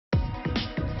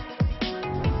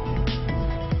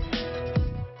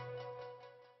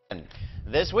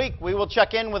This week, we will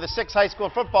check in with the 6 high school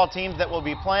football teams that will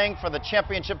be playing for the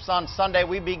championships on Sunday.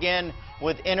 We begin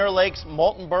with Iner-Lakes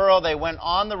Moultonborough. They went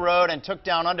on the road and took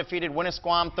down undefeated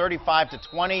Winnisquam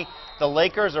 35-20. The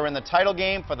Lakers are in the title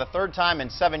game for the 3rd time in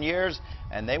 7 years,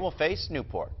 and they will face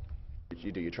Newport.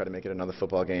 You try to make it another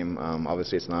football game.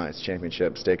 Obviously it's not, it's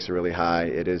championship, stakes are really high.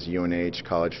 It is UNH,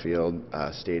 college field,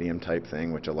 stadium type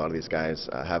thing, which a lot of these guys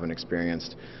haven't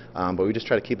experienced. But we just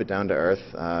try to keep it down to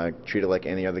earth, treat it like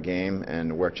any other game,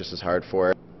 and work just as hard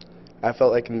for it. I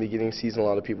felt like in the beginning of the season a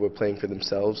lot of people were playing for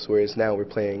themselves, whereas now we're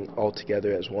playing all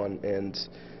together as one, and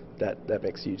that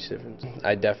makes a huge difference.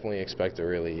 I definitely expect a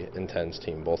really intense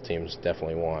team. Both teams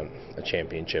definitely want a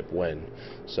championship win,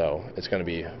 so it's going to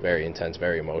be very intense,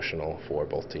 very emotional for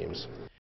both teams.